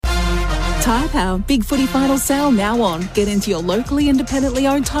Tyre Power Big Footy Final Sale now on. Get into your locally independently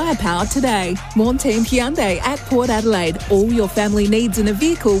owned Tyre Power today. One Team Hyundai at Port Adelaide. All your family needs in a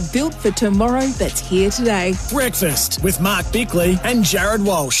vehicle built for tomorrow that's here today. Breakfast with Mark Bickley and Jared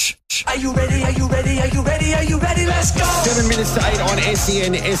Walsh. Are you ready? Are you ready? Are you ready? Are you ready? Let's go! 7 minutes to 8 on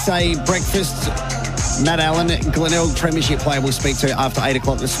SEN SA Breakfast. Matt Allen, Glenelg Premiership player, we'll speak to after 8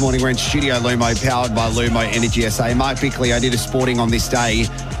 o'clock this morning. We're in Studio Lumo, powered by Lumo Energy SA. Mark Bickley, I did a sporting on this day.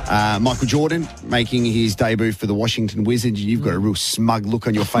 Michael Jordan making his debut for the Washington Wizards. You've got a real smug look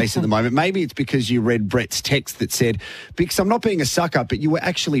on your face at the moment. Maybe it's because you read Brett's text that said, Bicks, I'm not being a sucker, but you were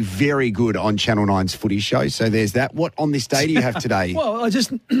actually very good on Channel 9's footy show. So there's that. What on this day do you have today? Well,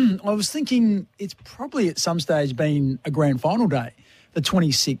 I was thinking it's probably at some stage been a grand final day, the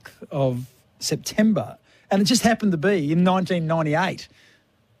 26th of September. And it just happened to be in 1998,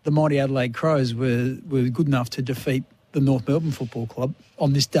 the mighty Adelaide Crows were good enough to defeat the North Melbourne Football Club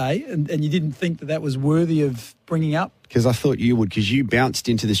on this day, and you didn't think that was worthy of bringing up? Because I thought you would, because you bounced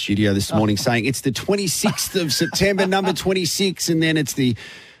into the studio this morning saying it's the 26th of September, number 26, and then it's the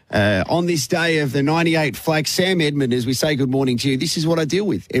on this day of the 98 flag. Sam Edmund, as we say good morning to you, this is what I deal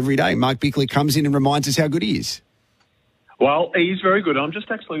with every day. Mark Bickley comes in and reminds us how good he is. Well, he's very good. I'm just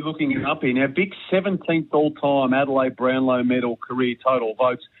actually looking him up here now. Bicks 17th all-time Adelaide Brownlow medal career total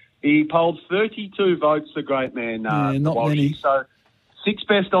votes. He polled 32 votes, the great man. Not Walshy. many. So 6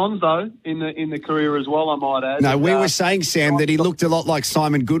 best ons, though, in the career as well, I might add. No, we were saying, Sam, that he looked a lot like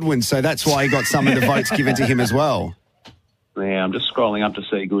Simon Goodwin, so that's why he got some of the votes given to him as well. Yeah, I'm just scrolling up to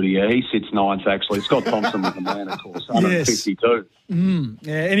see good here. He sits ninth, actually. Scott Thompson with the man, of course, 152.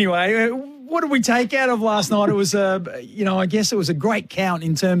 Yeah, anyway, what did we take out of last night? It was, I guess it was a great count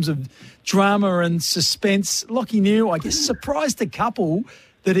in terms of drama and suspense. Lockie Neal, I guess, surprised a couple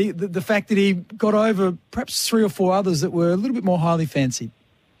that the fact that he got over perhaps 3 or 4 others that were a little bit more highly fancied.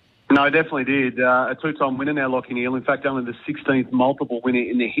 No, definitely did. A 2-time winner now, Lockie Neal. In fact, only the 16th multiple winner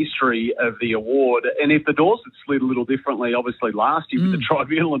in the history of the award. And if the doors had slid a little differently, obviously last year with the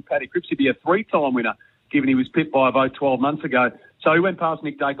Tribunal and Paddy Cripps, he'd be a 3-time winner, given he was pipped by a vote 12 months ago. So he went past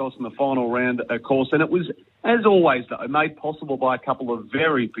Nick Dacos in the final round, of course. And it was, as always, though, made possible by a couple of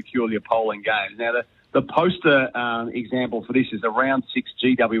very peculiar polling games. Now, the poster example for this is the round 6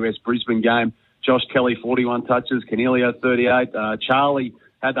 GWS Brisbane game. Josh Kelly, 41 touches. Canelio, 38. Charlie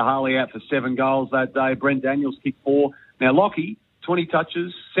had the Harley out for 7 goals that day. Brent Daniels kicked 4. Now, Lockie, 20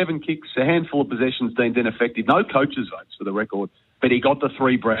 touches, 7 kicks, a handful of possessions deemed ineffective. No coaches' votes for the record, but he got the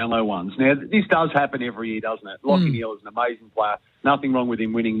 3 Brownlow ones. Now, this does happen every year, doesn't it? Lockie Neal is an amazing player. Nothing wrong with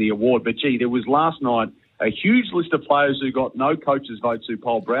him winning the award. But, gee, there was last night a huge list of players who got no coaches' votes who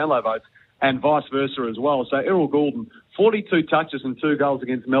polled Brownlow votes, and vice versa as well. So Errol Goulden, 42 touches and 2 goals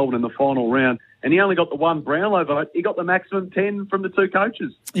against Melbourne in the final round, and he only got the 1 Brownlow vote. He got the maximum 10 from the 2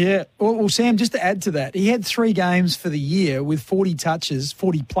 coaches. Yeah. Well, Sam, just to add to that, he had 3 games for the year with 40 touches,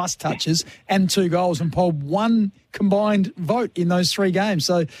 40-plus touches, and 2 goals, and polled 1 combined vote in those 3 games.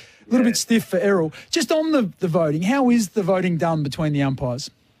 So a little bit stiff for Errol. Just on the voting, how is the voting done between the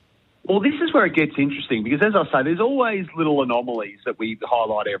umpires? Well, this is where it gets interesting because, as I say, there's always little anomalies that we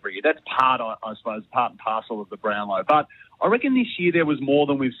highlight every year. That's part and parcel of the Brownlow. But I reckon this year there was more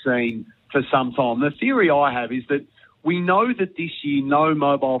than we've seen for some time. The theory I have is that we know that this year no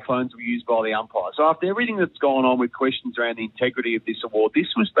mobile phones were used by the umpire. So after everything that's gone on with questions around the integrity of this award, this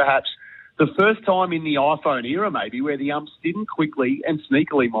was perhaps the first time in the iPhone era maybe where the umps didn't quickly, and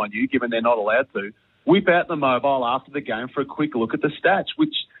sneakily, mind you, given they're not allowed to, whip out the mobile after the game for a quick look at the stats,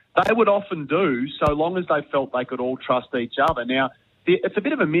 which they would often do so long as they felt they could all trust each other. Now, it's a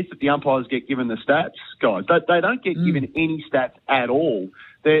bit of a myth that the umpires get given the stats, guys. They don't get given any stats at all.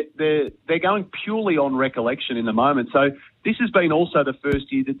 They're going purely on recollection in the moment. So this has been also the first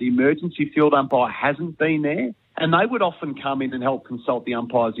year that the emergency field umpire hasn't been there, and they would often come in and help consult the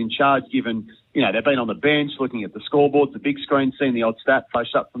umpires in charge, given, they've been on the bench looking at the scoreboards, the big screen, seeing the odd stat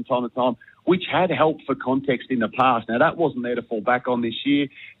flash up from time to time, which had helped for context in the past. Now, that wasn't there to fall back on this year.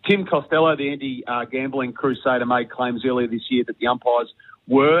 Tim Costello, the anti-gambling crusader, made claims earlier this year that the umpires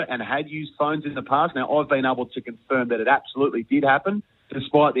were and had used phones in the past. Now, I've been able to confirm that it absolutely did happen,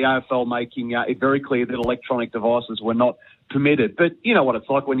 despite the AFL making it very clear that electronic devices were not permitted. But you know what it's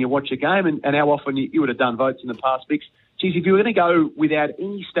like when you watch a game and how often you would have done votes in the past. Geez, if you were going to go without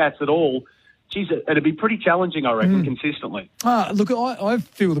any stats at all, it'd be pretty challenging, I reckon, consistently. Look, I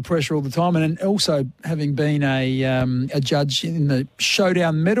feel the pressure all the time, and also having been a judge in the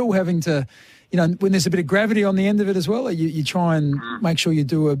showdown medal, having to, when there's a bit of gravity on the end of it as well, you try and make sure you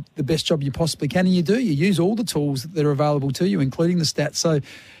do the best job you possibly can, and you do. You use all the tools that are available to you, including the stats. So,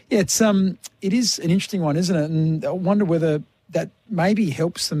 yeah, it is an interesting one, isn't it? And I wonder whether that maybe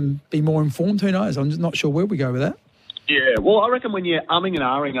helps them be more informed. Who knows? I'm just not sure where we go with that. Yeah, well, I reckon when you're umming and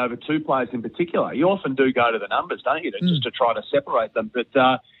ahhing over two players in particular, you often do go to the numbers, don't you, just to try to separate them. But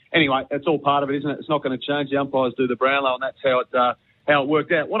anyway, it's all part of it, isn't it? It's not going to change. The umpires do the Brownlow, and that's how it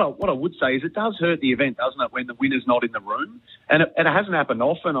worked out. What I would say is it does hurt the event, doesn't it, when the winner's not in the room? And it hasn't happened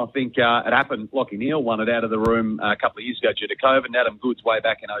often. I think it happened, Lachie Neale won it out of the room a couple of years ago due to COVID, and Adam Goods way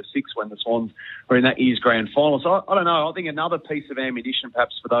back in 2006 when the Swans were in that year's grand final. So I don't know. I think another piece of ammunition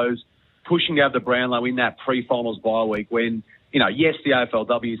perhaps for those pushing to have the Brownlow in that pre-finals bye week when, yes, the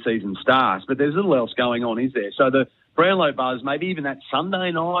AFLW season starts, but there's little else going on, is there? So the Brownlow buzz, maybe even that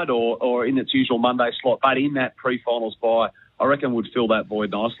Sunday night or in its usual Monday slot, but in that pre-finals bye, I reckon would fill that void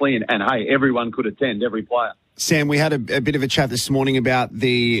nicely. And hey, everyone could attend, every player. Sam, we had a bit of a chat this morning about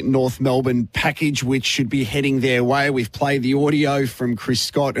the North Melbourne package, which should be heading their way. We've played the audio from Chris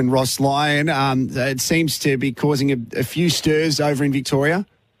Scott and Ross Lyon. It seems to be causing a few stirs over in Victoria.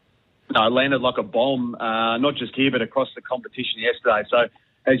 No, it landed like a bomb, not just here, but across the competition yesterday. So,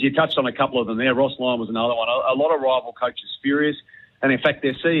 as you touched on a couple of them there, Ross Lyon was another one. A lot of rival coaches furious. And, in fact,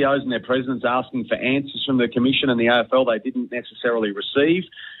 their CEOs and their presidents asking for answers from the Commission and the AFL they didn't necessarily receive.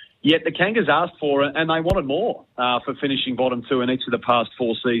 Yet the Kangas asked for it, and they wanted more for finishing bottom two in each of the past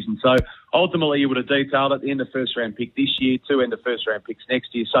 4 seasons. So, ultimately, you would have detailed at the end of first-round pick this year, 2 end of first-round picks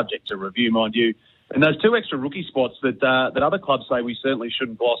next year, subject to review, mind you. And those 2 extra rookie spots that other clubs say we certainly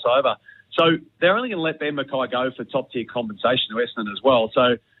shouldn't gloss over. So they're only going to let Ben Mackay go for top-tier compensation to Essendon as well.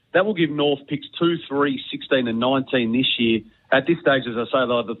 So that will give North picks 2, 3, 16 and 19 this year. At this stage, as I say,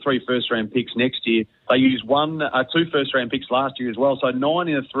 they'll have the 3 first-round picks next year. They used 2 first-round picks last year as well, so 9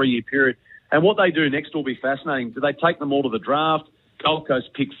 in a 3-year period. And what they do next will be fascinating. Do they take them all to the draft? Gold Coast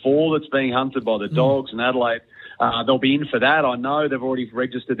pick 4 that's being hunted by the Dogs and Adelaide. They'll be in for that. I know they've already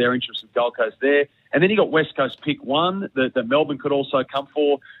registered their interest in Gold Coast there. And then you got West Coast pick 1 that Melbourne could also come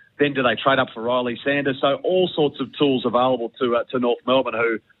for. Then do they trade up for Riley Sanders? So all sorts of tools available to North Melbourne,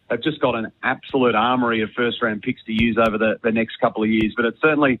 who have just got an absolute armoury of first-round picks to use over the next couple of years. But it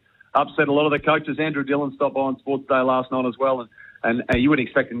certainly upset a lot of the coaches. Andrew Dillon stopped by on Sports Day last night as well, and you wouldn't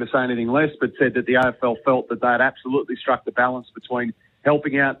expect him to say anything less, but said that the AFL felt that they had absolutely struck the balance between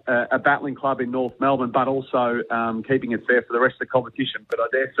helping out a battling club in North Melbourne, but also keeping it fair for the rest of the competition. But I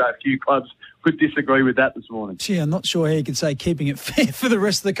dare say a few clubs could disagree with that this morning. Gee, I'm not sure how you could say keeping it fair for the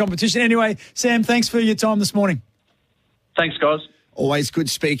rest of the competition. Anyway, Sam, thanks for your time this morning. Thanks, guys. Always good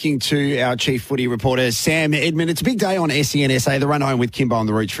speaking to our chief footy reporter, Sam Edmund. It's a big day on SEN SA, the run home with Kimbo on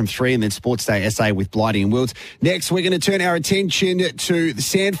the Reach from 3, and then Sports Day SA with Blighty and Wilts. Next, we're going to turn our attention to the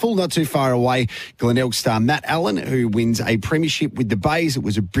Sandful, not too far away. Glenelg star Matt Allen, who wins a premiership with the Bays. It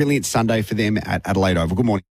was a brilliant Sunday for them at Adelaide Oval. Good morning.